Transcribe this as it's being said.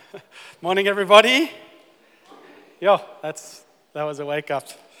Morning, everybody. That was a wake up.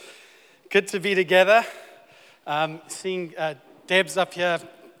 Good to be together. Seeing Deb's up here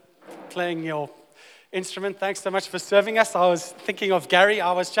playing your instrument. Thanks so much for serving us. I was thinking of Gary.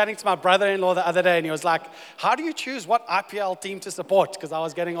 I was chatting to my brother-in-law the other day, and he was like, "How do you choose what IPL team to support?" Because I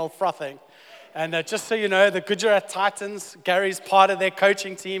was getting all frothing. And just so you know, the Gujarat Titans, Gary's part of their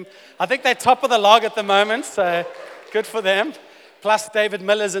coaching team. I think they're top of the log at the moment, so good for them. Plus, David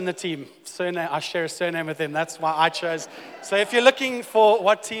Miller's in the team. I share a surname with him. That's why I chose. So if you're looking for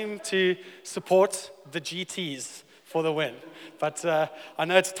what team to support, the GTs for the win. But I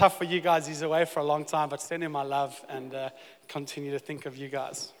know it's tough for you guys. He's away for a long time, but send him my love and continue to think of you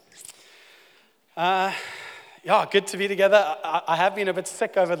guys. Good to be together. I have been a bit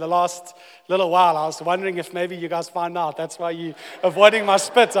sick over the last little while. I was wondering if maybe you guys find out. That's why you're avoiding my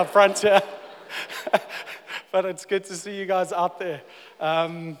spit up front here. But it's good to see you guys out there.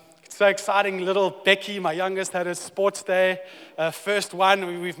 It's so exciting. Little Becky, my youngest, had a sports day. First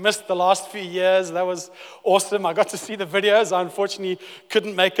one. We've missed the last few years. That was awesome. I got to see the videos. I unfortunately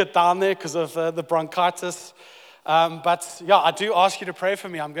couldn't make it down there because of the bronchitis. I do ask you to pray for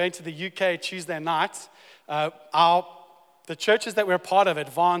me. I'm going to the UK Tuesday night. The churches that we're part of,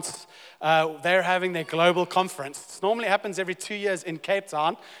 Advance, they're having their global conference. It normally happens every 2 years in Cape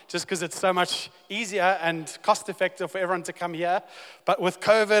Town, just because it's so much easier and cost-effective for everyone to come here. But with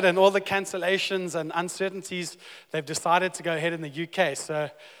COVID and all the cancellations and uncertainties, they've decided to go ahead in the UK. So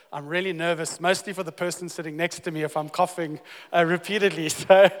I'm really nervous, mostly for the person sitting next to me if I'm coughing repeatedly.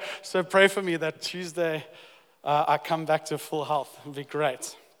 So pray for me that Tuesday I come back to full health. It'll be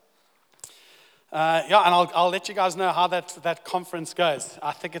great. And I'll let you guys know how that conference goes.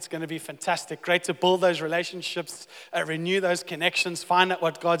 I think it's going to be fantastic. Great to build those relationships, renew those connections, find out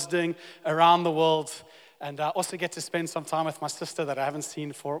what God's doing around the world, and also get to spend some time with my sister that I haven't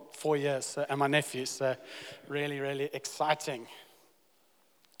seen for 4 years, and my nephew. So really, really exciting.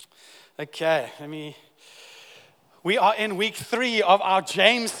 Okay, we are in week 3 of our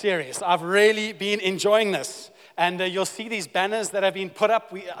James series. I've really been enjoying this. And you'll see these banners that have been put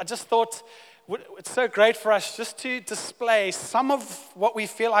up. I just thought it's so great for us just to display some of what we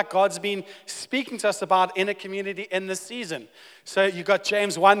feel like God's been speaking to us about in a community in this season. So you got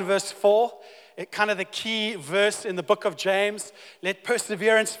James 1 verse 4, kind of the key verse in the book of James. Let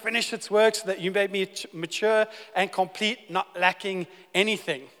perseverance finish its work so that you may be mature and complete, not lacking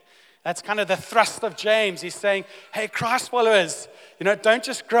anything. That's kind of the thrust of James. He's saying, hey, Christ followers, don't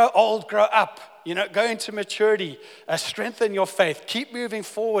just grow old, grow up. Go into maturity, strengthen your faith, keep moving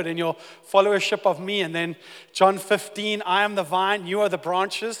forward in your followership of me. And then John 15, I am the vine, you are the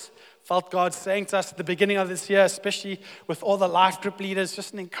branches. Felt God saying to us at the beginning of this year, especially with all the life group leaders,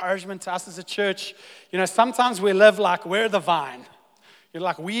 just an encouragement to us as a church. Sometimes we live like we're the vine. You're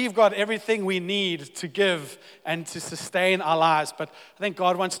like, we've got everything we need to give and to sustain our lives. But I think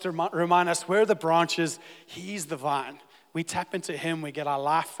God wants to remind us we're the branches, He's the vine. We tap into Him, we get our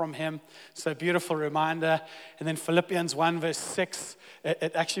life from Him. So beautiful reminder. And then Philippians 1 verse 6,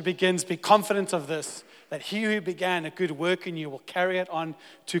 it actually begins, be confident of this, that He who began a good work in you will carry it on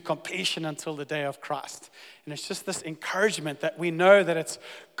to completion until the day of Christ. And it's just this encouragement that we know that it's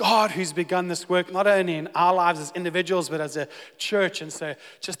God who's begun this work, not only in our lives as individuals, but as a church. And so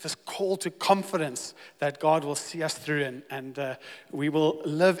just this call to confidence that God will see us through and we will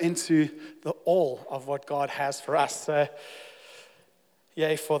live into the all of what God has for us. So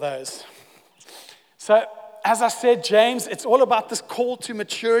yay for those. So as I said, James, it's all about this call to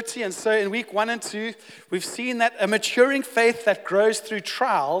maturity. And so in week 1 and 2, we've seen that a maturing faith that grows through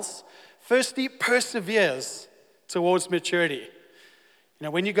trials, firstly, perseveres towards maturity.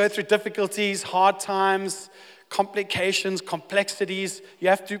 When you go through difficulties, hard times, complications, complexities, you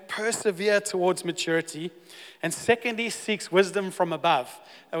have to persevere towards maturity. And secondly, seeks wisdom from above.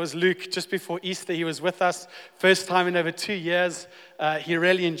 That was Luke just before Easter. He was with us, first time in over 2 years. He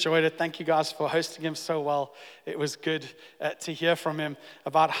really enjoyed it. Thank you guys for hosting him so well. It was good to hear from him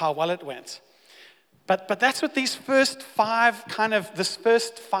about how well it went. But that's what these first 5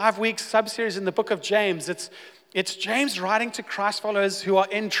 week sub-series in the book of James, it's James writing to Christ followers who are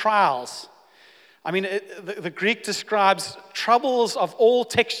in trials. The Greek describes troubles of all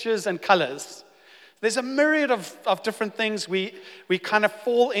textures and colors. There's a myriad of different things we kind of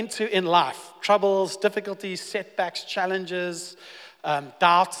fall into in life. Troubles, difficulties, setbacks, challenges,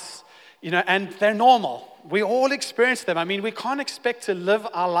 doubts, and they're normal. We all experience them. We can't expect to live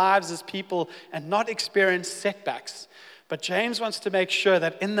our lives as people and not experience setbacks. But James wants to make sure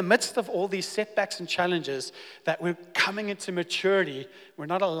that in the midst of all these setbacks and challenges, that we're coming into maturity. We're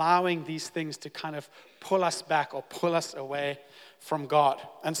not allowing these things to kind of pull us back or pull us away from God.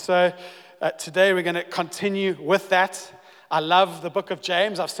 And so today we're going to continue with that. I love the book of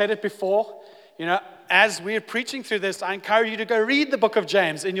James. I've said it before. As we're preaching through this, I encourage you to go read the book of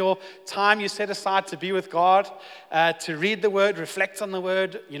James in your time you set aside to be with God, to read the word, reflect on the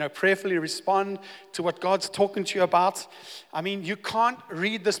word, prayerfully respond to what God's talking to you about. I mean, you can't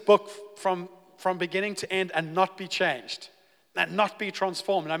read this book from beginning to end and not be changed and not be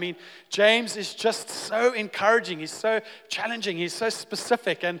transformed. I mean, James is just so encouraging. He's so challenging. He's so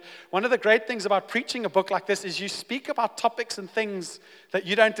specific. And one of the great things about preaching a book like this is you speak about topics and things that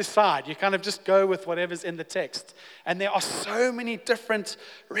you don't decide. You kind of just go with whatever's in the text. And there are so many different,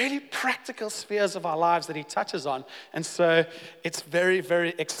 really practical spheres of our lives that he touches on. And so it's very,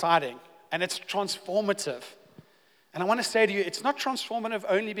 very exciting. And it's transformative. And I want to say to you, it's not transformative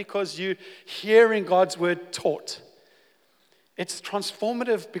only because you're hearing God's word taught. It's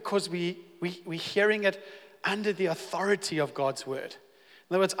transformative because we're hearing it under the authority of God's word.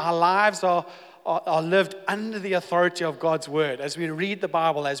 In other words, our lives are lived under the authority of God's word. As we read the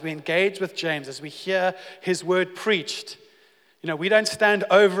Bible, as we engage with James, as we hear his word preached, we don't stand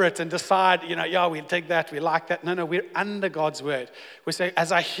over it and decide, we'll take that, we like that. No, we're under God's word. We say,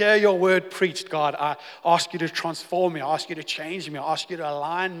 as I hear your word preached, God, I ask you to transform me. I ask you to change me. I ask you to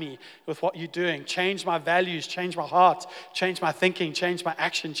align me with what you're doing. Change my values, change my heart, change my thinking, change my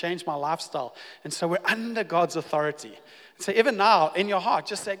action, change my lifestyle. And so we're under God's authority. So even now, in your heart,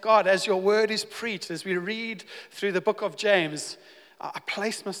 just say, God, as your word is preached, as we read through the book of James, I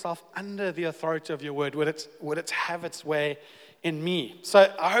place myself under the authority of your word. Would it have its way in me?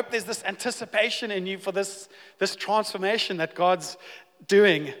 So I hope there's this anticipation in you for this transformation that God's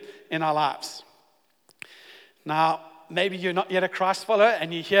doing in our lives. Now, maybe you're not yet a Christ follower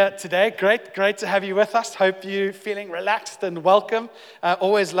and you're here today. Great to have you with us. Hope you're feeling relaxed and welcome.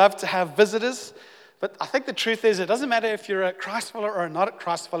 Always love to have visitors. But I think the truth is, it doesn't matter if you're a Christ follower or not a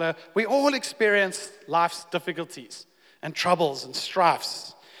Christ follower. We all experience life's difficulties and troubles and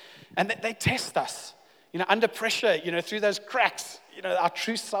strifes. And they test us. Under pressure, through those cracks, our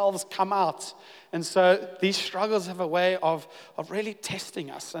true selves come out. And so these struggles have a way of really testing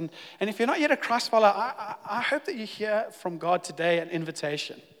us. And if you're not yet a Christ follower, I hope that you hear from God today an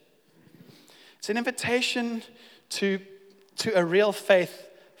invitation. It's an invitation to a real faith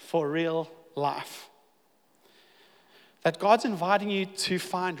for real life. That God's inviting you to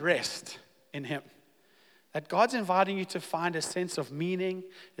find rest in Him. That God's inviting you to find a sense of meaning,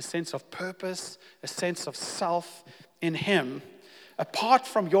 a sense of purpose, a sense of self in Him, apart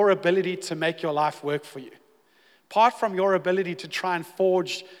from your ability to make your life work for you. Apart from your ability to try and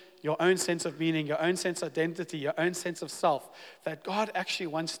forge your own sense of meaning, your own sense of identity, your own sense of self. That God actually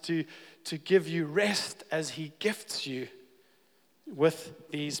wants to give you rest as He gifts you with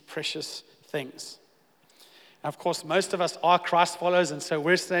these precious things. Of course, most of us are Christ followers, and so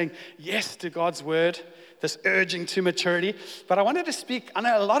we're saying yes to God's word, this urging to maturity. But I wanted to speak, I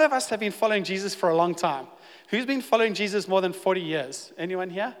know a lot of us have been following Jesus for a long time. Who's been following Jesus more than 40 years?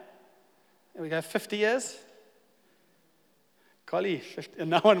 Anyone here? There we go, 50 years? Golly, 50,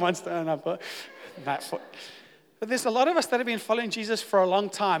 no one wants to earn up. But there's a lot of us that have been following Jesus for a long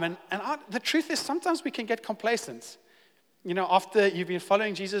time. And the truth is, sometimes we can get complacent. After you've been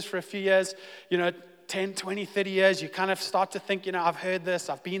following Jesus for a few years, 10, 20, 30 years, you kind of start to think, I've heard this,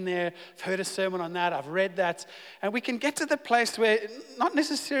 I've been there, I've heard a sermon on that, I've read that. And we can get to the place where, not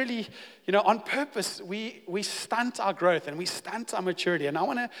necessarily, on purpose, we stunt our growth and we stunt our maturity. And I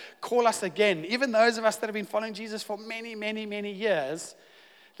want to call us again, even those of us that have been following Jesus for many, many, many years,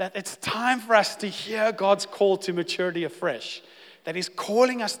 that it's time for us to hear God's call to maturity afresh. That He's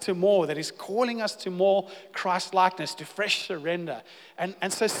calling us to more, that He's calling us to more Christ-likeness, to fresh surrender.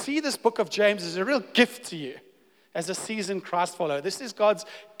 And so see this book of James as a real gift to you as a seasoned Christ follower. This is God's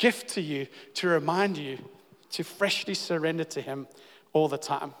gift to you to remind you to freshly surrender to Him all the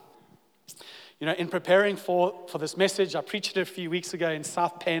time. In preparing for this message, I preached it a few weeks ago in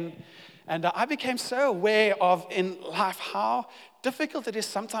South Penn, and I became so aware of in life how difficult it is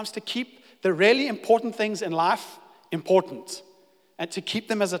sometimes to keep the really important things in life important. And to keep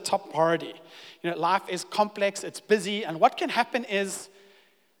them as a top priority. Life is complex, it's busy, and what can happen is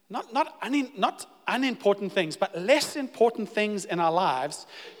not unimportant things, but less important things in our lives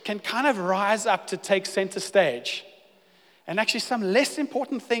can kind of rise up to take center stage. And actually some less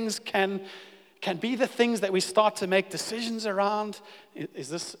important things can be the things that we start to make decisions around. Is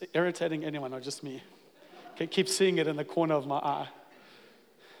this irritating anyone or just me? I keep seeing it in the corner of my eye.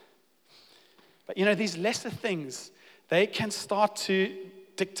 But these lesser things, they can start to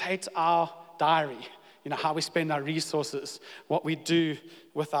dictate our diary, how we spend our resources, what we do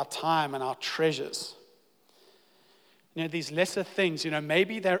with our time and our treasures. These lesser things,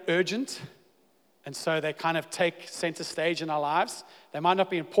 maybe they're urgent, and so they kind of take center stage in our lives. They might not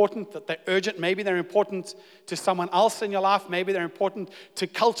be important, that they're urgent. Maybe they're important to someone else in your life. Maybe they're important to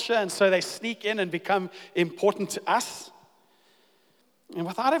culture, and so they sneak in and become important to us. And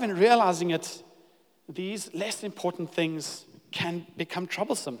without even realizing it, these less important things can become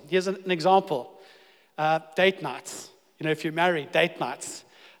troublesome. Here's an example. Date nights. If you're married, date nights.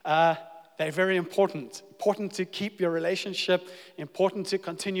 They're very important. Important to keep your relationship. Important to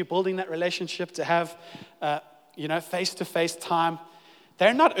continue building that relationship, to have, face-to-face time.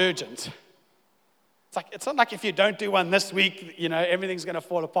 They're not urgent. It's not like if you don't do one this week, everything's going to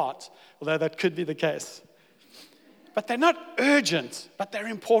fall apart. Although that could be the case. But they're not urgent, but they're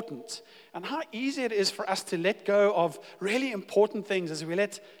important. And how easy it is for us to let go of really important things as we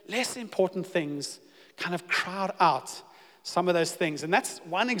let less important things kind of crowd out some of those things. And that's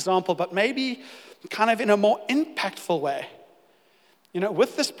one example, but maybe kind of in a more impactful way.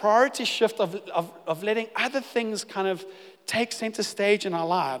 With this priority shift of letting other things kind of take center stage in our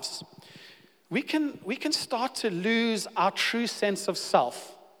lives, we can start to lose our true sense of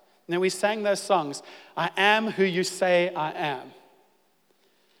self. We sang those songs, I am who you say I am.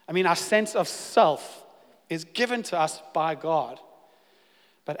 Our sense of self is given to us by God.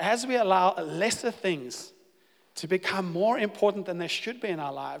 But as we allow lesser things to become more important than they should be in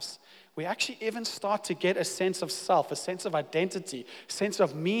our lives, we actually even start to get a sense of self, a sense of identity, a sense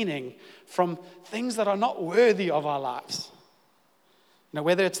of meaning from things that are not worthy of our lives.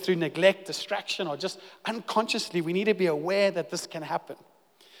 Whether it's through neglect, distraction, or just unconsciously, we need to be aware that this can happen.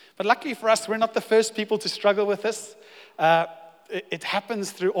 But luckily for us, we're not the first people to struggle with this. It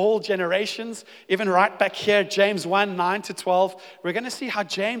happens through all generations. Even right back here, James 1, 9-12, we're going to see how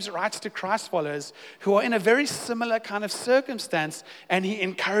James writes to Christ followers who are in a very similar kind of circumstance, and he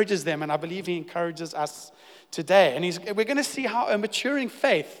encourages them, and I believe he encourages us today. And we're going to see how a maturing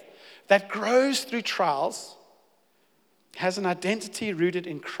faith that grows through trials has an identity rooted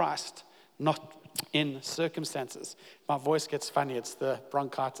in Christ, not in circumstances. My voice gets funny, it's the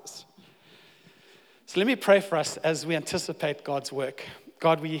bronchitis. So let me pray for us as we anticipate God's work.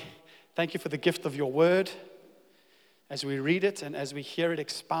 God, we thank you for the gift of your word. As we read it and as we hear it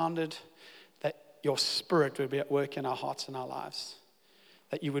expounded, that your spirit would be at work in our hearts and our lives.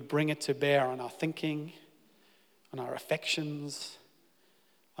 That you would bring it to bear on our thinking, on our affections,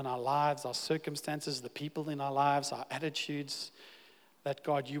 on our lives, our circumstances, the people in our lives, our attitudes. That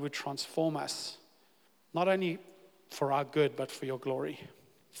God, you would transform us, not only for our good, but for your glory.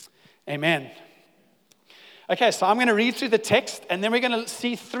 Amen. Okay, so I'm going to read through the text, and then we're going to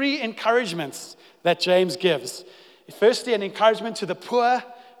see 3 encouragements that James gives. Firstly, an encouragement to the poor,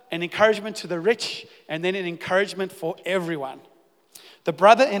 an encouragement to the rich, and then an encouragement for everyone. The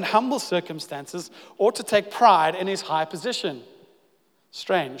brother in humble circumstances ought to take pride in his high position.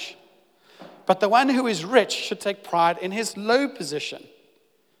 Strange. But the one who is rich should take pride in his low position.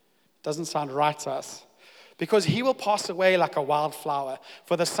 Doesn't sound right to us. Because he will pass away like a wildflower.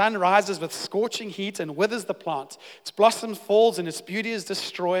 For the sun rises with scorching heat and withers the plant. Its blossom falls and its beauty is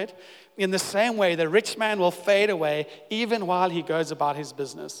destroyed. In the same way, the rich man will fade away even while he goes about his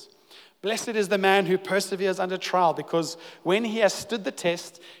business. Blessed is the man who perseveres under trial, because when he has stood the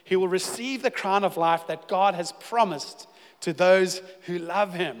test, he will receive the crown of life that God has promised to those who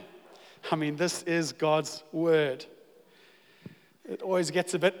love him. This is God's word. It always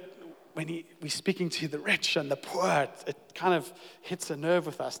gets a bit, when we're speaking to the rich and the poor, it kind of hits a nerve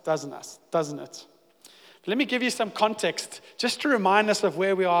with us, doesn't it? Let me give you some context, just to remind us of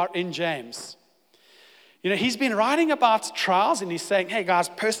where we are in James. He's been writing about trials, and he's saying, hey guys,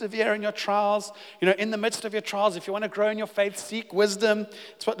 persevere in your trials. In the midst of your trials, if you want to grow in your faith, seek wisdom.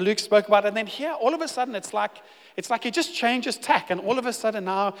 It's what Luke spoke about. And then here, all of a sudden, it's like he just changes tack. And all of a sudden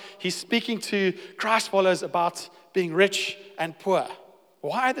now, he's speaking to Christ followers about being rich and poor.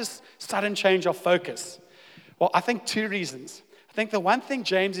 Why this sudden change of focus? Well, I think 2 reasons. I think the one thing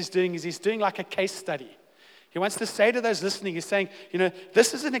James is doing is he's doing like a case study. He wants to say to those listening, he's saying,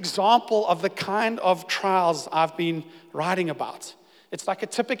 this is an example of the kind of trials I've been writing about. It's like a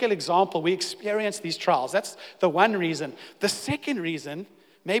typical example. We experience these trials. That's the one reason. The second reason,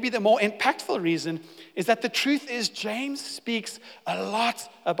 maybe the more impactful reason, is that the truth is James speaks a lot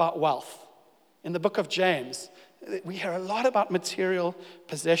about wealth. In the book of James, we hear a lot about material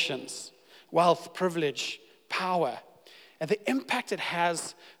possessions, wealth, privilege, power, and the impact it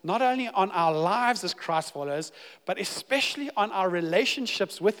has not only on our lives as Christ followers, but especially on our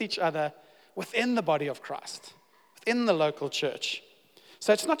relationships with each other within the body of Christ, within the local church.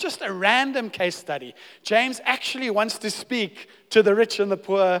 So it's not just a random case study. James actually wants to speak to the rich and the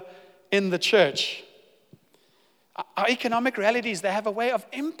poor in the church. Our economic realities, they have a way of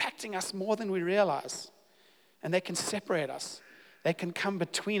impacting us more than we realize. And they can separate us. They can come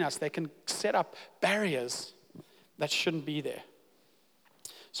between us. They can set up barriers that shouldn't be there.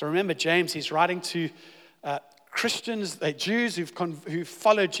 So remember, James, he's writing to Christians, they're Jews who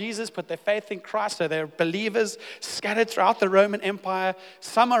follow Jesus, put their faith in Christ. So they're believers scattered throughout the Roman Empire.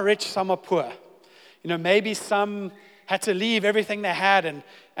 Some are rich, some are poor. Maybe some had to leave everything they had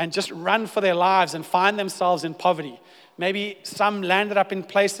and just run for their lives and find themselves in poverty. Maybe some landed up in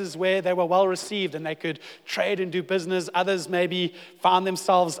places where they were well received and they could trade and do business. Others maybe found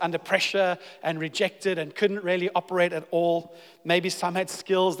themselves under pressure and rejected and couldn't really operate at all. Maybe some had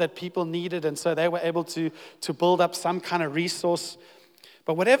skills that people needed, and so they were able to build up some kind of resource.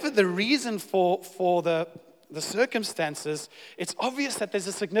 But whatever the reason for the circumstances, it's obvious that there's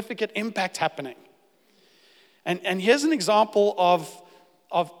a significant impact happening. And here's an example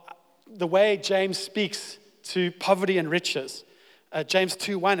of the way James speaks to poverty and riches. James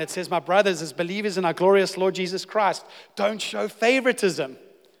 2:1, it says, "My brothers, as believers in our glorious Lord Jesus Christ, don't show favoritism."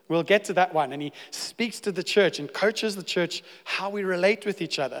 We'll get to that one. And he speaks to the church and coaches the church how we relate with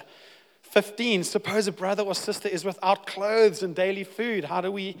each other. 15, suppose a brother or sister is without clothes and daily food. What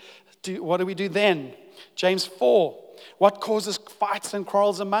do we do then? James 4, what causes fights and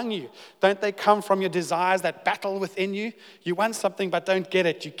quarrels among you? Don't they come from your desires that battle within you? You want something but don't get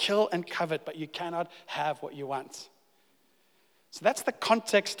it. You kill and covet, but you cannot have what you want. So that's the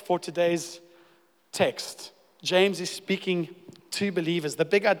context for today's text. James is speaking to believers. The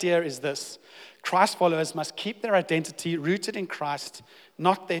big idea is this: Christ followers must keep their identity rooted in Christ,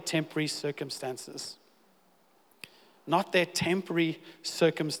 not their temporary circumstances. Not their temporary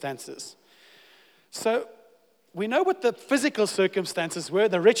circumstances. So we know what the physical circumstances were,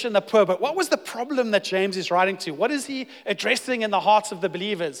 the rich and the poor, but what was the problem that James is writing to? What is he addressing in the hearts of the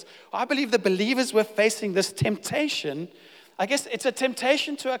believers? I believe the believers were facing this temptation. I guess it's a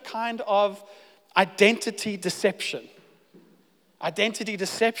temptation to a kind of identity deception. Identity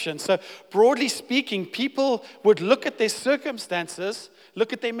deception. So broadly speaking, people would look at their circumstances,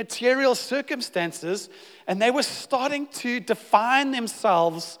 look at their material circumstances, and they were starting to define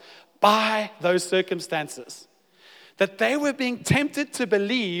themselves by those circumstances. That they were being tempted to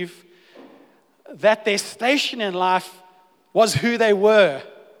believe that their station in life was who they were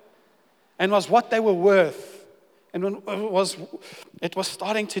and was what they were worth. And it was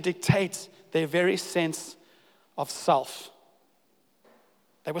starting to dictate their very sense of self.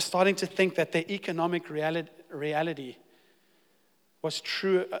 They were starting to think that their economic reality was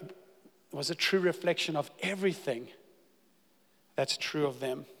a true reflection of everything that's true of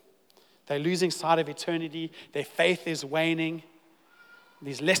them. They're losing sight of eternity. Their faith is waning.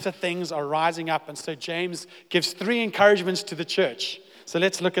 These lesser things are rising up. And so James gives 3 encouragements to the church. So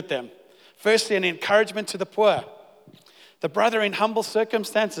let's look at them. Firstly, an encouragement to the poor. The brother in humble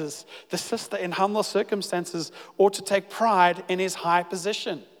circumstances, the sister in humble circumstances ought to take pride in his high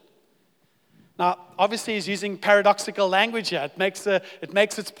position. Now, obviously, he's using paradoxical language here. It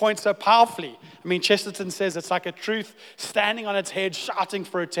makes its point so powerfully. I mean, Chesterton says it's like a truth standing on its head, shouting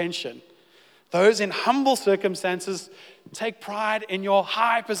for attention. Those in humble circumstances take pride in your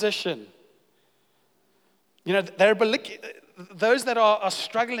high position. Those that are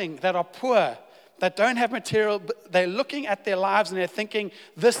struggling, that are poor, that don't have material, they're looking at their lives and they're thinking,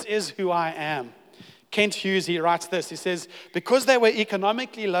 this is who I am. Kent Hughes, he writes this. He says, because they were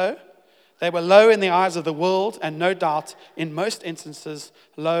economically low, they were low in the eyes of the world, and no doubt, in most instances,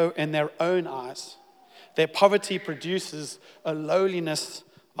 low in their own eyes. Their poverty produces a lowliness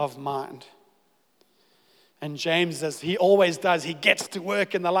of mind. And James, as he always does, he gets to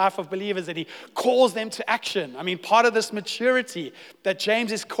work in the life of believers and he calls them to action. I mean, part of this maturity that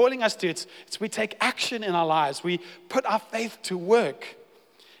James is calling us to, it's we take action in our lives. We put our faith to work.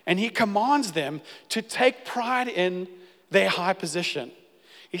 And he commands them to take pride in their high position.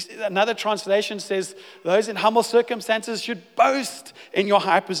 Another translation says, those in humble circumstances should boast in your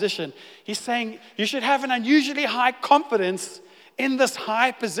high position. He's saying you should have an unusually high confidence in this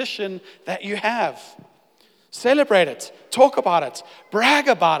high position that you have. Celebrate it, talk about it, brag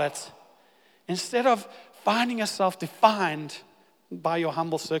about it, instead of finding yourself defined by your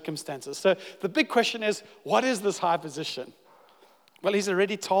humble circumstances. So the big question is, what is this high position? Well, he's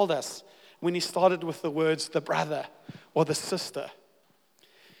already told us when he started with the words, the brother or the sister.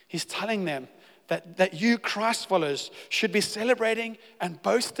 He's telling them that you, Christ followers, should be celebrating and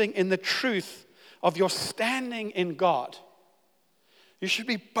boasting in the truth of your standing in God. You should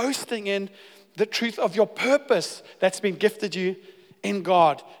be boasting in the truth of your purpose that's been gifted you in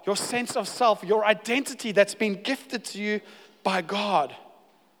God, your sense of self, your identity that's been gifted to you by God.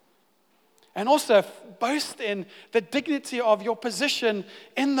 And also boast in the dignity of your position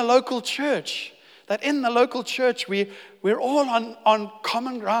in the local church. That in the local church, we're all on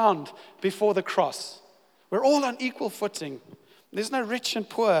common ground before the cross. We're all on equal footing. There's no rich and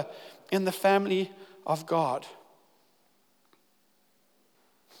poor in the family of God.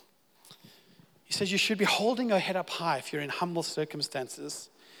 He says you should be holding your head up high if you're in humble circumstances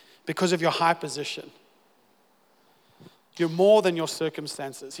because of your high position. You're more than your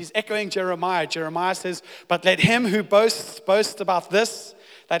circumstances. He's echoing Jeremiah. Jeremiah says, but let him who boasts boast about this,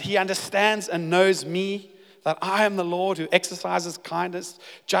 that he understands and knows me, that I am the Lord who exercises kindness,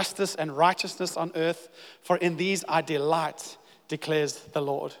 justice, and righteousness on earth, for in these I delight, declares the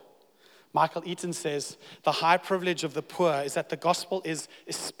Lord. Michael Eaton says, the high privilege of the poor is that the gospel is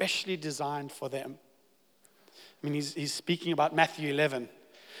especially designed for them. I mean, he's speaking about Matthew 11.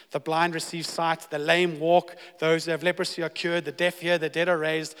 The blind receive sight, the lame walk, those who have leprosy are cured, the deaf hear, the dead are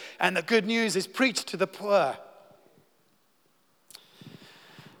raised, and the good news is preached to the poor.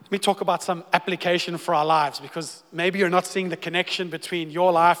 Let me talk about some application for our lives, because maybe you're not seeing the connection between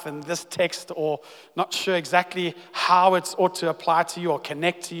your life and this text, or not sure exactly how it ought to apply to you or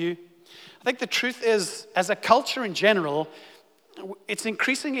connect to you. I think the truth is, as a culture in general, it's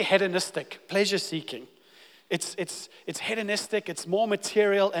increasingly hedonistic, pleasure-seeking. It's hedonistic, it's more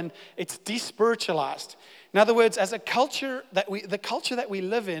material, and it's despiritualized. In other words, as a culture the culture that we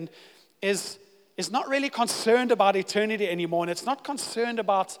live in is not really concerned about eternity anymore, and it's not concerned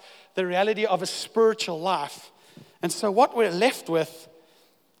about the reality of a spiritual life. And so what we're left with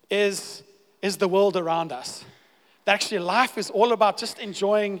is the world around us. That actually life is all about just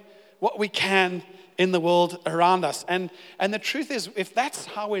enjoying what we can in the world around us. And the truth is, if that's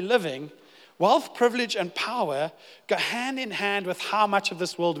how we're living, wealth, privilege, and power go hand in hand with how much of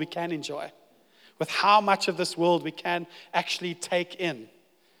this world we can enjoy, with how much of this world we can actually take in.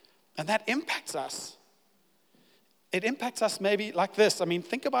 And that impacts us. It impacts us maybe like this. I mean,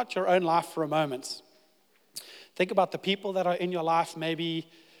 think about your own life for a moment. Think about the people that are in your life, maybe,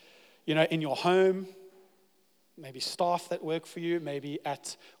 in your home, maybe staff that work for you, maybe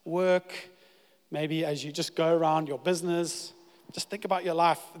at work, maybe as you just go around your business. Just think about your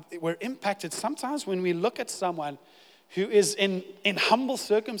life. We're impacted sometimes when we look at someone who is in humble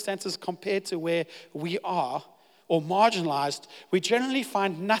circumstances compared to where we are, or marginalized. We generally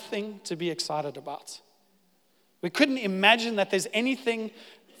find nothing to be excited about. We couldn't imagine that there's anything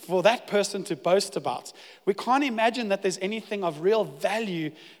for that person to boast about. We can't imagine that there's anything of real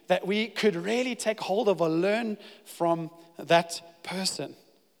value that we could really take hold of or learn from that person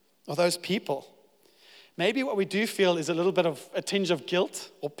or those people. Maybe what we do feel is a little bit of a tinge of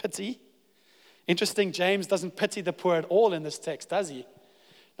guilt or pity. Interesting, James doesn't pity the poor at all in this text, does he?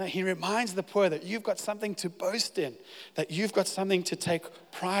 No, he reminds the poor that you've got something to boast in, that you've got something to take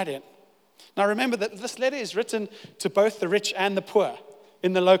pride in. Now remember that this letter is written to both the rich and the poor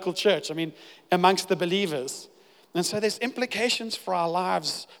in the local church, amongst the believers. And so there's implications for our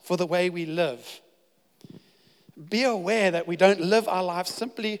lives, for the way we live. Be aware that we don't live our lives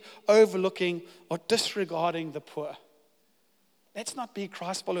simply overlooking or disregarding the poor. Let's not be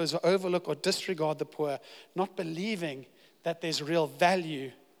Christ followers who overlook or disregard the poor, not believing that there's real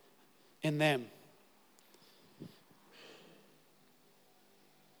value in them.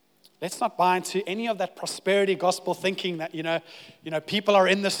 Let's not buy into any of that prosperity gospel thinking that, people are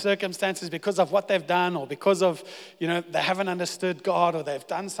in the circumstances because of what they've done, or because of, they haven't understood God, or they've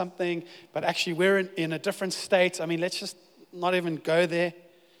done something, but actually we're in a different state. Let's just not even go there.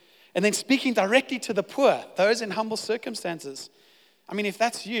 And then speaking directly to the poor, those in humble circumstances. If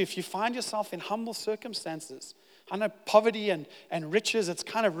that's you, if you find yourself in humble circumstances, I know poverty and riches, it's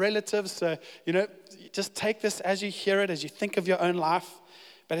kind of relative, so, just take this as you hear it, as you think of your own life.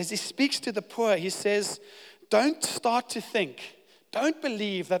 But as he speaks to the poor, he says, don't start to think, don't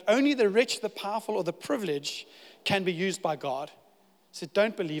believe that only the rich, the powerful, or the privileged can be used by God. He said,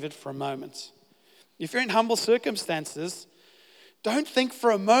 don't believe it for a moment. If you're in humble circumstances, don't think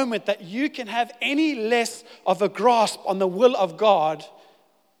for a moment that you can have any less of a grasp on the will of God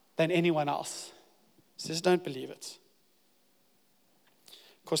than anyone else. He says, don't believe it.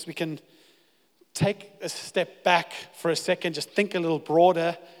 Of course, we can take a step back for a second, just think a little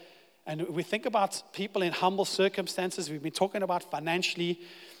broader. And we think about people in humble circumstances. We've been talking about financially.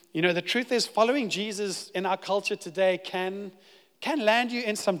 The truth is, following Jesus in our culture today can land you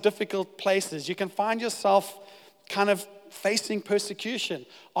in some difficult places. You can find yourself kind of facing persecution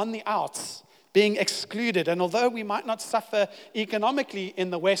on the outs, being excluded. And although we might not suffer economically in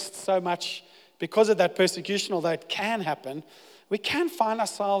the West so much because of that persecution, although it can happen, we can find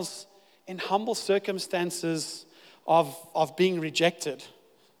ourselves in humble circumstances of being rejected,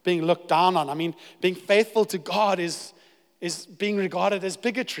 being looked down on. I mean, being faithful to God is being regarded as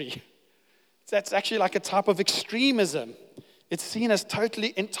bigotry. That's actually like a type of extremism. It's seen as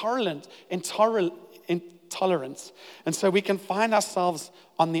totally intolerant. And so we can find ourselves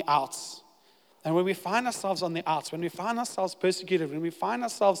on the outs. And when we find ourselves on the outs, when we find ourselves persecuted, when we find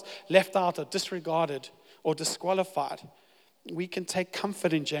ourselves left out or disregarded or disqualified, we can take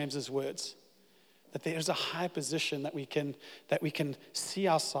comfort in James's words that there is a high position that we can see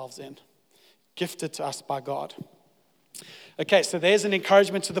ourselves in, gifted to us by God. Okay, so there's an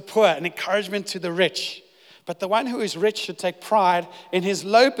encouragement to the poor, an encouragement to the rich. But the one who is rich should take pride in his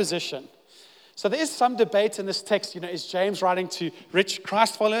low position. So there is some debate in this text. Is James writing to rich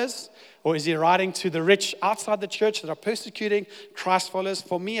Christ followers, or is he writing to the rich outside the church that are persecuting Christ followers?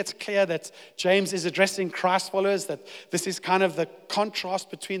 For me, it's clear that James is addressing Christ followers, that this is kind of the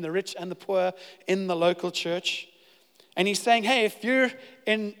contrast between the rich and the poor in the local church. And he's saying, hey, if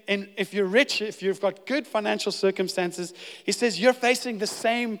you're rich, if you've got good financial circumstances, he says you're facing the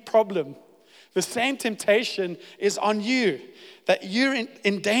same problem. The same temptation is on you, that you're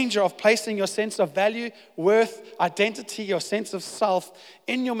in danger of placing your sense of value, worth, identity, your sense of self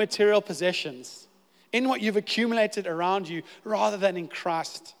in your material possessions, in what you've accumulated around you, rather than in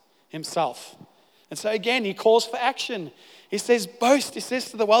Christ himself. And so again, he calls for action. He says, boast. He says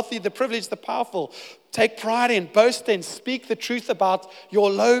to the wealthy, the privileged, the powerful, take pride in, boast in, speak the truth about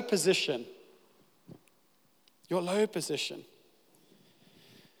your low position. Your low position.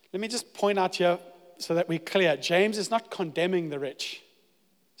 Let me just point out here so that we're clear. James is not condemning the rich.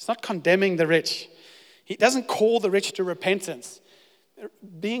 He's not condemning the rich. He doesn't call the rich to repentance.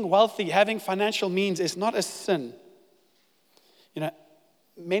 Being wealthy, having financial means is not a sin.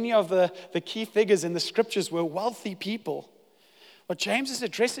 Many of the key figures in the scriptures were wealthy people. What James is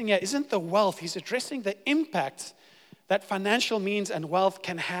addressing here isn't the wealth. He's addressing the impact that financial means and wealth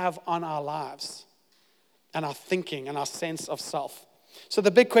can have on our lives and our thinking and our sense of self. So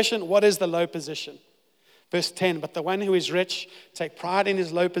the big question, what is the low position? Verse 10, but the one who is rich, take pride in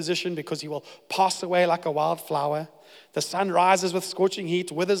his low position because he will pass away like a wild flower. The sun rises with scorching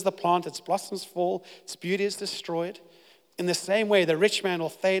heat, withers the plant, its blossoms fall, its beauty is destroyed. In the same way, the rich man will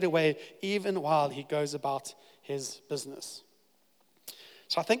fade away even while he goes about his business.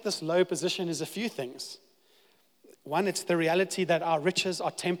 So I think this low position is a few things. One, it's the reality that our riches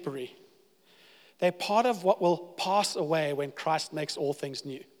are temporary. They're part of what will pass away when Christ makes all things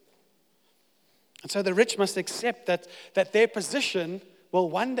new. And so the rich must accept that their position will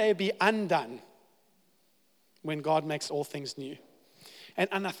one day be undone when God makes all things new.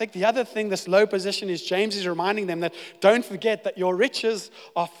 And I think the other thing, this low position, is James is reminding them that don't forget that your riches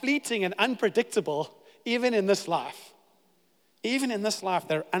are fleeting and unpredictable, even in this life. Even in this life,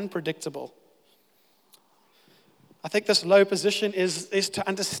 they're unpredictable. I think this low position is to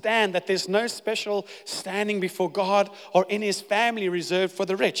understand that there's no special standing before God or in his family reserved for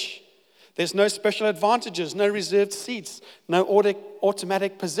the rich. There's no special advantages, no reserved seats, no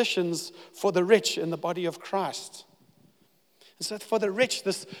automatic positions for the rich in the body of Christ. And so for the rich,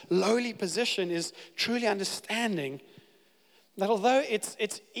 this lowly position is truly understanding that although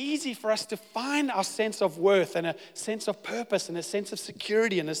it's easy for us to find our sense of worth and a sense of purpose and a sense of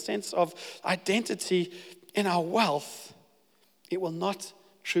security and a sense of identity in our wealth, it will not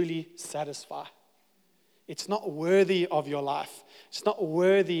truly satisfy. It's not worthy of your life. It's not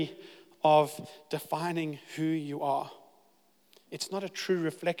worthy of defining who you are. It's not a true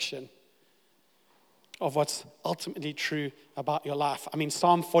reflection of what's ultimately true about your life. I mean,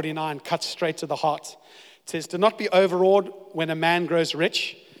 Psalm 49 cuts straight to the heart. It says, do not be overawed when a man grows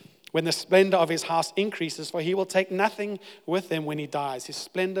rich, when the splendor of his house increases, for he will take nothing with him when he dies. His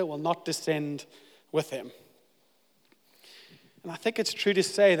splendor will not descend with him. And I think it's true to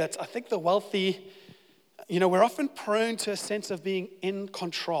say that I think the wealthy, we're often prone to a sense of being in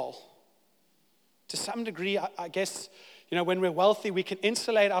control. To some degree, I guess, when we're wealthy, we can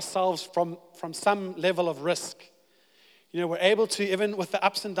insulate ourselves from some level of risk. We're able to, even with the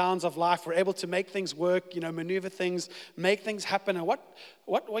ups and downs of life, we're able to make things work, maneuver things, make things happen. And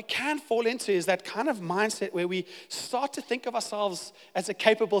what we can fall into is that kind of mindset where we start to think of ourselves as a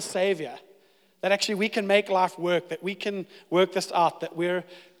capable savior. That actually we can make life work, that we can work this out, that we're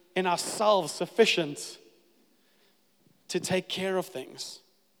in ourselves sufficient to take care of things.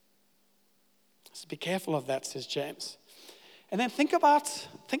 So be careful of that, says James. And then think about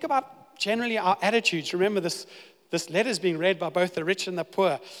generally our attitudes. Remember, this letter is being read by both the rich and the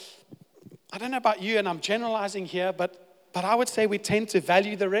poor. I don't know about you, and I'm generalizing here, but I would say we tend to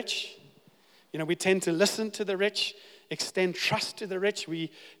value the rich. We tend to listen to the rich, extend trust to the rich. We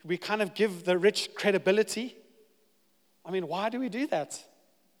kind of give the rich credibility. I mean, why do we do that?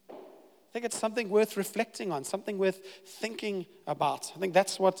 I think it's something worth reflecting on, something worth thinking about. I think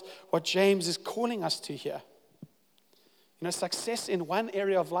that's what James is calling us to here. Success in one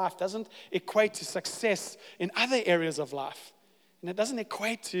area of life doesn't equate to success in other areas of life. And it doesn't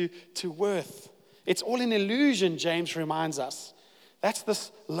equate to worth. It's all an illusion, James reminds us. That's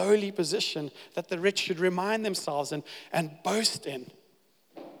this lowly position that the rich should remind themselves and boast in.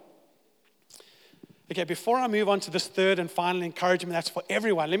 Okay, before I move on to this third and final encouragement that's for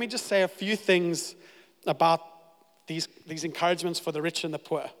everyone, let me just say a few things about these encouragements for the rich and the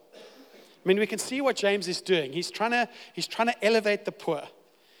poor. I mean, we can see what James is doing. He's trying to elevate the poor.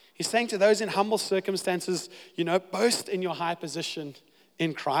 He's saying to those in humble circumstances, boast in your high position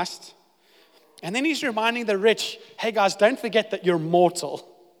in Christ. And then he's reminding the rich, hey guys, don't forget that you're mortal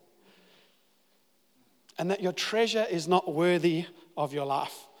and that your treasure is not worthy of your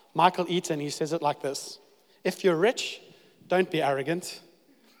life. Michael Eaton, he says it like this: if you're rich, don't be arrogant.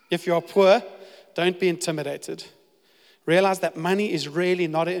 If you're poor, don't be intimidated. Realize that money is really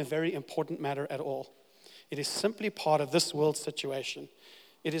not a very important matter at all. It is simply part of this world's situation.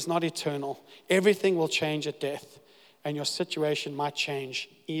 It is not eternal. Everything will change at death, and your situation might change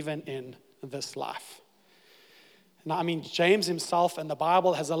even in this life. Now, I mean, James himself and the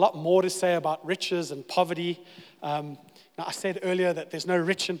Bible has a lot more to say about riches and poverty. Now, I said earlier that there's no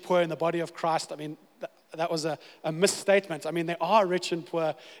rich and poor in the body of Christ. I mean, that was a misstatement. I mean, there are rich and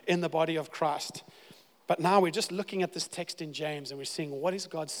poor in the body of Christ. But now we're just looking at this text in James and we're seeing what is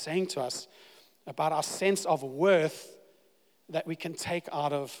God saying to us about our sense of worth that we can take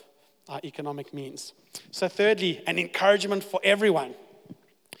out of our economic means. So thirdly, an encouragement for everyone.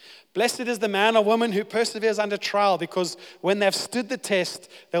 Blessed is the man or woman who perseveres under trial, because when they've stood the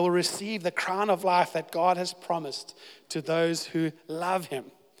test, they will receive the crown of life that God has promised to those who love him.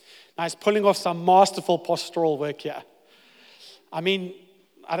 Now, he's pulling off some masterful pastoral work here. I mean,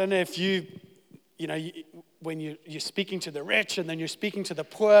 I don't know if when you're speaking to the rich and then you're speaking to the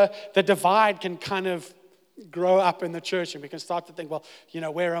poor, the divide can kind of grow up in the church and we can start to think, well,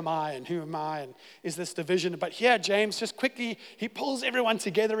 where am I and who am I and is this division? But here, James just quickly, he pulls everyone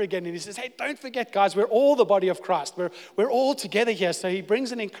together again and he says, hey, don't forget, guys, we're all the body of Christ. We're all together here. So he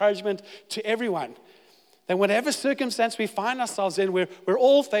brings an encouragement to everyone. That whatever circumstance we find ourselves in, we're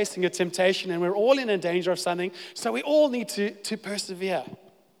all facing a temptation and we're all in a danger of something. So we all need to persevere.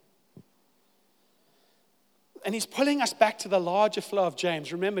 And he's pulling us back to the larger flow of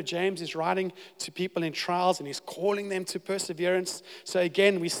James. Remember, James is writing to people in trials and he's calling them to perseverance. So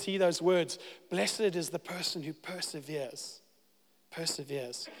again, we see those words. Blessed is the person who perseveres.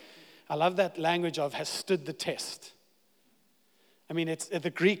 Perseveres. I love that language of has stood the test. I mean, it's the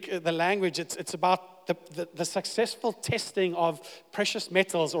Greek, the language, it's about the successful testing of precious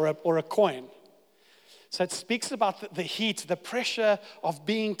metals or a coin. So it speaks about the heat, the pressure of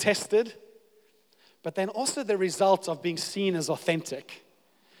being tested, but then also the result of being seen as authentic.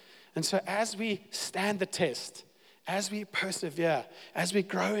 And so as we stand the test, as we persevere, as we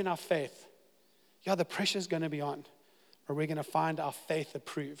grow in our faith, the pressure's going to be on, or we're going to find our faith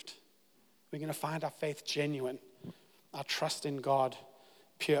approved. We're going to find our faith genuine, our trust in God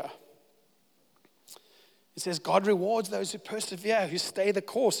pure. It says, God rewards those who persevere, who stay the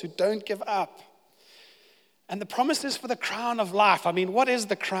course, who don't give up. And the promises for the crown of life. I mean, what is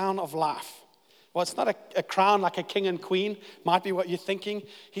the crown of life? Well, it's not a crown like a king and queen, might be what you're thinking.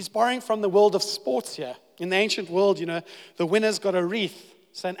 He's borrowing from the world of sports here. In the ancient world, the winner's got a wreath.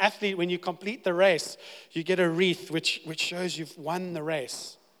 So an athlete, when you complete the race, you get a wreath which shows you've won the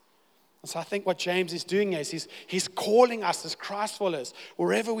race. And so I think what James is doing is he's calling us as Christ followers,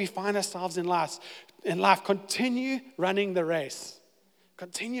 wherever we find ourselves in life, continue running the race.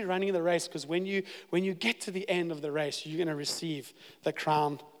 Continue running the race, because when you get to the end of the race, you're going to receive the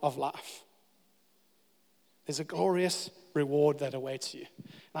crown of life. There's a glorious reward that awaits you. And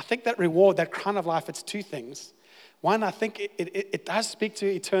I think that reward, that crown of life, it's two things. One, I think it does speak to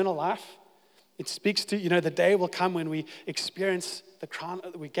eternal life. It speaks to, the day will come when we experience the crown,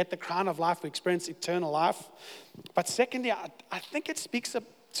 we get the crown of life, we experience eternal life. But secondly, I think it speaks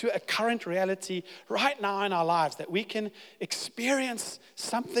to a current reality right now in our lives, that we can experience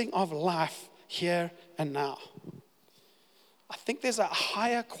something of life here and now. I think there's a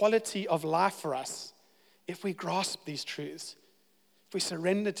higher quality of life for us if we grasp these truths, if we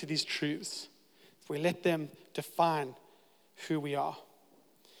surrender to these truths, if we let them define who we are.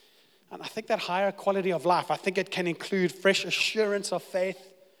 And I think that higher quality of life, I think it can include fresh assurance of faith,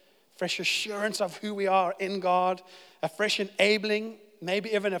 fresh assurance of who we are in God, a fresh enabling,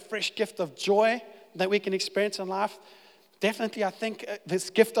 maybe even a fresh gift of joy that we can experience in life. Definitely, I think this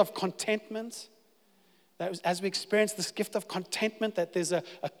gift of contentment that as we experience this gift of contentment, that there's a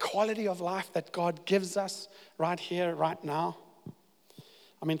quality of life that God gives us right here, right now.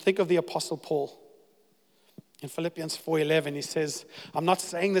 I mean, think of the Apostle Paul. In Philippians 4:11, he says, I'm not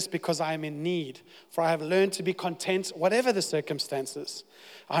saying this because I am in need, for I have learned to be content whatever the circumstances.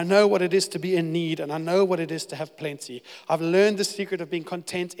 I know what it is to be in need, and I know what it is to have plenty. I've learned the secret of being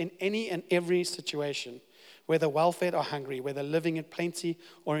content in any and every situation, whether well-fed or hungry, whether living in plenty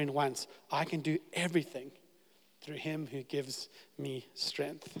or in want. I can do everything through him who gives me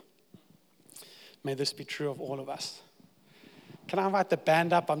strength. May this be true of all of us. Can I invite the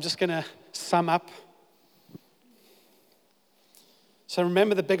band up? I'm just going to sum up. So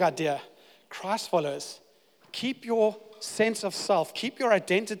remember the big idea. Christ followers, keep your sense of self, keep your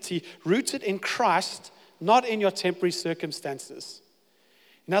identity rooted in Christ, not in your temporary circumstances.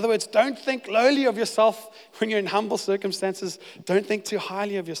 In other words, don't think lowly of yourself when you're in humble circumstances. Don't think too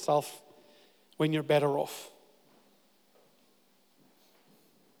highly of yourself when you're better off.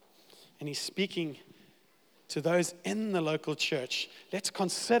 And he's speaking to those in the local church. Let's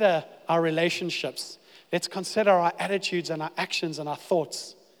consider our relationships. Let's consider our attitudes and our actions and our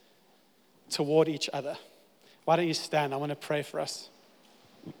thoughts toward each other. Why don't you stand? I want to pray for us.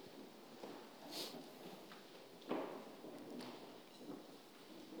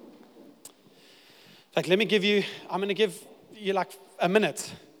 I'm going to give you like a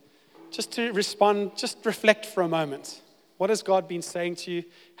minute just to respond, just reflect for a moment. What has God been saying to you?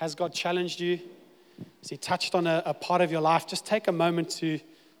 Has God challenged you? Has he touched on a part of your life? Just take a moment to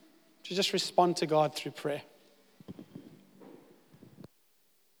just respond to God through prayer.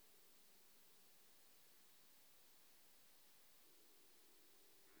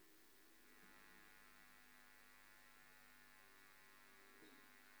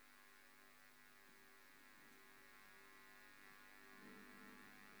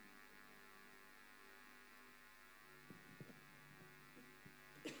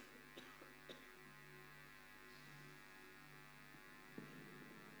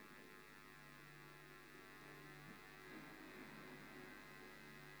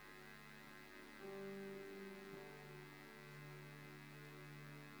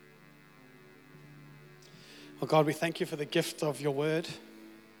 Well, God, we thank you for the gift of your word.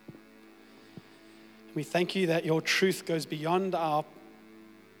 We thank you that your truth goes beyond our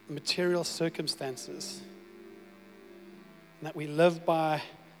material circumstances, and that we live by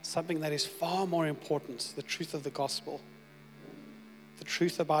something that is far more important, the truth of the gospel, the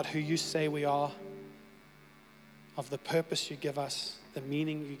truth about who you say we are, of the purpose you give us, the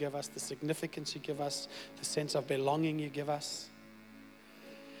meaning you give us, the significance you give us, the sense of belonging you give us.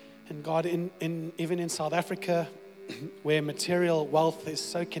 And God, even in South Africa, where material wealth is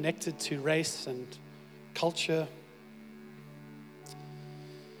so connected to race and culture,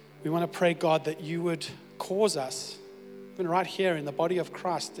 we want to pray, God, that you would cause us, even right here in the body of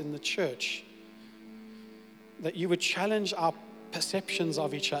Christ, in the church, that you would challenge our perceptions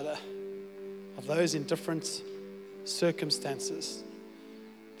of each other, of those in different circumstances,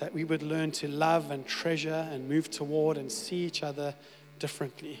 that we would learn to love and treasure and move toward and see each other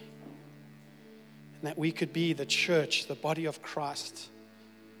differently. And that we could be the church, the body of Christ,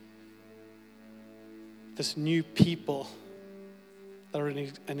 this new people that are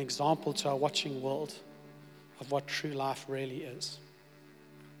an example to our watching world of what true life really is.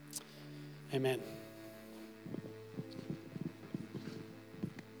 Amen.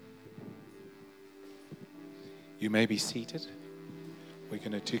 You may be seated. We're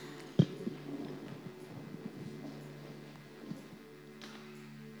going to do.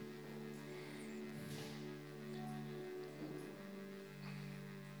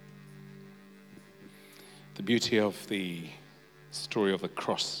 The beauty of the story of the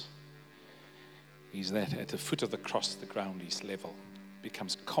cross is that at the foot of the cross, the ground is level,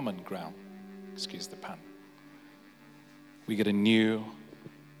 becomes common ground. Excuse the pun. We get a new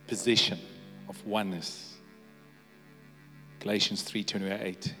position of oneness. Galatians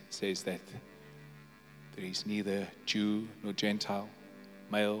 3:28 says that there is neither Jew nor Gentile,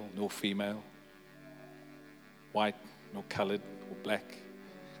 male nor female, white nor colored or black.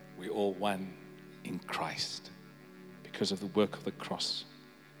 We're all one in Christ because of the work of the cross.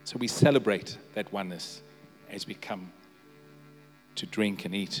 So we celebrate that oneness as we come to drink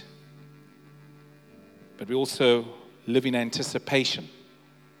and eat. But we also live in anticipation.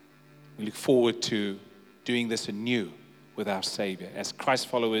 We look forward to doing this anew with our Savior. As Christ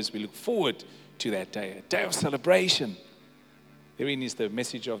followers, we look forward to that day, a day of celebration. Therein is the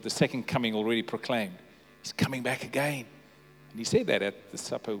message of the second coming already proclaimed. He's coming back again. And he said that at the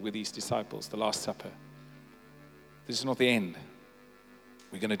supper with his disciples, the Last Supper. This is not the end.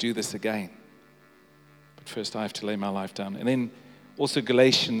 We're going to do this again. But first I have to lay my life down. And then also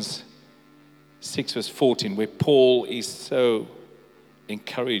Galatians 6 verse 14, where Paul is so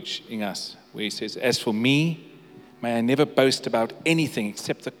encouraging us, where he says, as for me, may I never boast about anything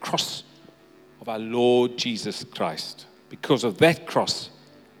except the cross of our Lord Jesus Christ. Because of that cross,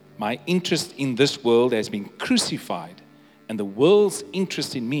 my interest in this world has been crucified, and the world's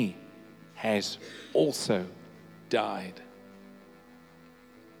interest in me has also died.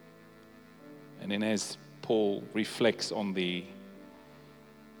 And then as Paul reflects on the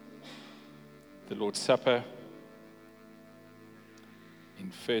Lord's Supper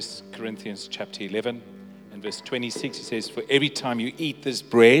in 1 Corinthians chapter 11 and verse 26, he says, for every time you eat this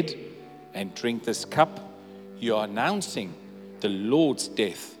bread and drink this cup, you are announcing the Lord's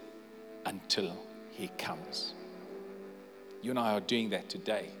death until he comes. You and I are doing that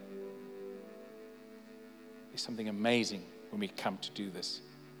today. There's something amazing when we come to do this.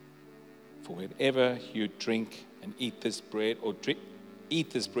 For whenever you drink and eat this bread, or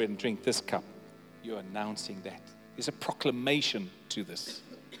eat this bread and drink this cup, you're announcing that. There's a proclamation to this.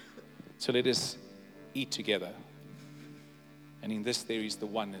 So let us eat together. And in this there is the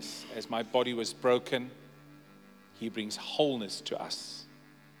oneness. As my body was broken, he brings wholeness to us.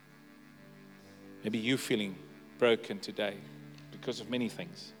 Maybe you're feeling broken today because of many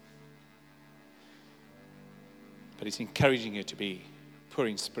things. But it's encouraging you to be poor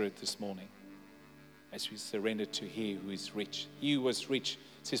in spirit this morning as we surrender to He who is rich. He who was rich,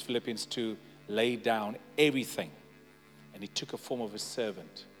 says Philippians 2, laid down everything, and He took a form of a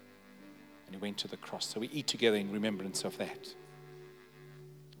servant, and He went to the cross. So we eat together in remembrance of that.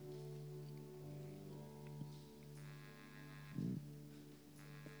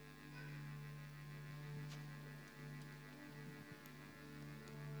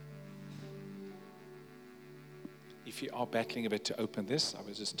 If you are battling a bit to open this, I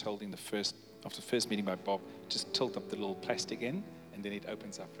was just told after the first meeting by Bob, just tilt up the little plastic end, and then it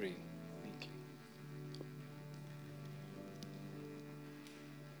opens up very neatly.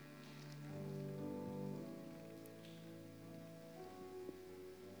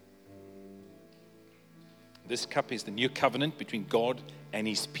 This cup is the new covenant between God and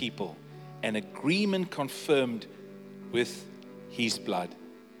His people, an agreement confirmed with His blood.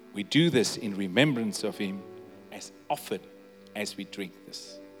 We do this in remembrance of Him as often as we drink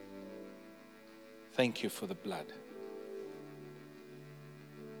this. Thank you for the blood.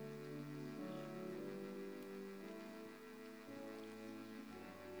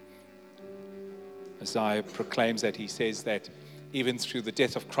 Isaiah proclaims that, he says that even through the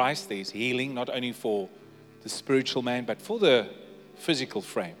death of Christ, there is healing, not only for the spiritual man, but for the physical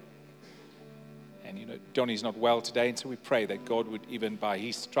frame. And Donnie's not well today, and so we pray that God would, even by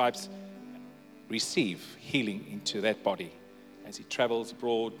His stripes, receive healing into that body as he travels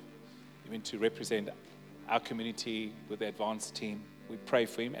abroad, even to represent our community with the advanced team. We pray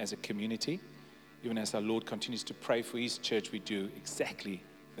for him as a community. Even as our Lord continues to pray for His church, we do exactly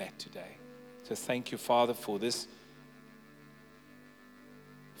that today. So thank you, Father, for this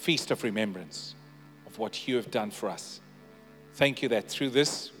feast of remembrance of what You have done for us. Thank You that through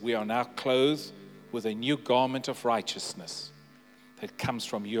this we are now clothed with a new garment of righteousness that comes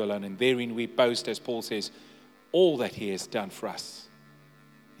from You alone. And therein we boast, as Paul says, all that He has done for us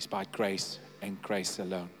is by grace and grace alone.